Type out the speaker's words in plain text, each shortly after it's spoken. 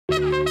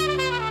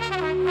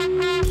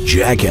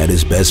Jack had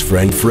his best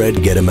friend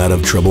Fred get him out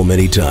of trouble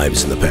many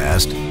times in the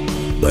past,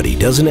 but he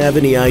doesn't have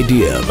any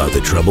idea about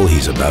the trouble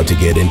he's about to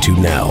get into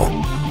now.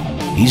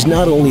 He's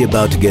not only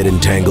about to get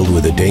entangled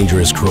with a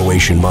dangerous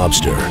Croatian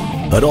mobster,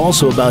 but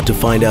also about to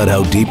find out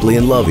how deeply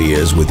in love he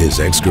is with his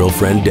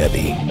ex-girlfriend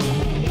Debbie.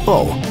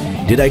 Oh,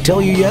 did I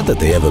tell you yet that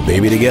they have a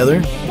baby together?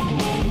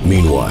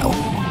 Meanwhile,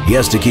 he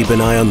has to keep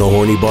an eye on the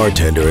horny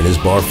bartender and his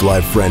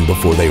barfly friend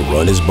before they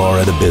run his bar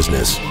out of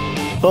business.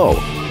 Oh,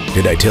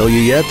 did I tell you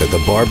yet that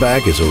the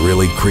barback is a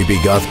really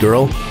creepy goth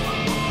girl?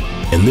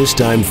 And this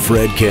time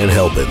Fred can't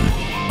help him.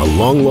 A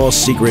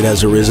long-lost secret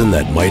has arisen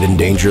that might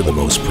endanger the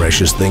most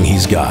precious thing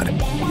he's got,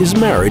 his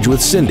marriage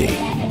with Cindy.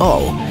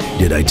 Oh,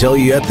 did I tell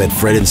you yet that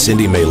Fred and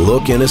Cindy may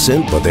look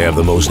innocent, but they have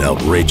the most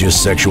outrageous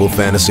sexual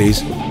fantasies?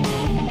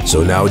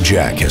 So now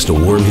Jack has to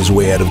worm his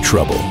way out of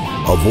trouble,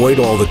 avoid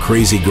all the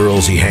crazy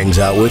girls he hangs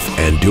out with,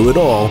 and do it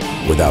all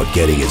without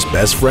getting his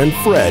best friend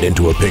Fred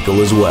into a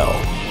pickle as well.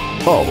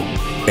 Oh,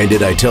 and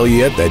did I tell you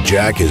yet that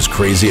Jack is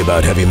crazy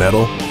about heavy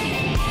metal?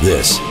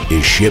 This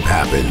is Ship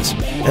Happens,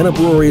 an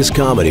uproarious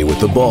comedy with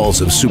the balls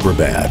of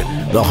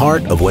Superbad, the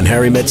heart of When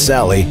Harry Met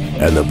Sally,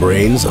 and the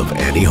brains of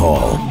Annie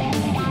Hall.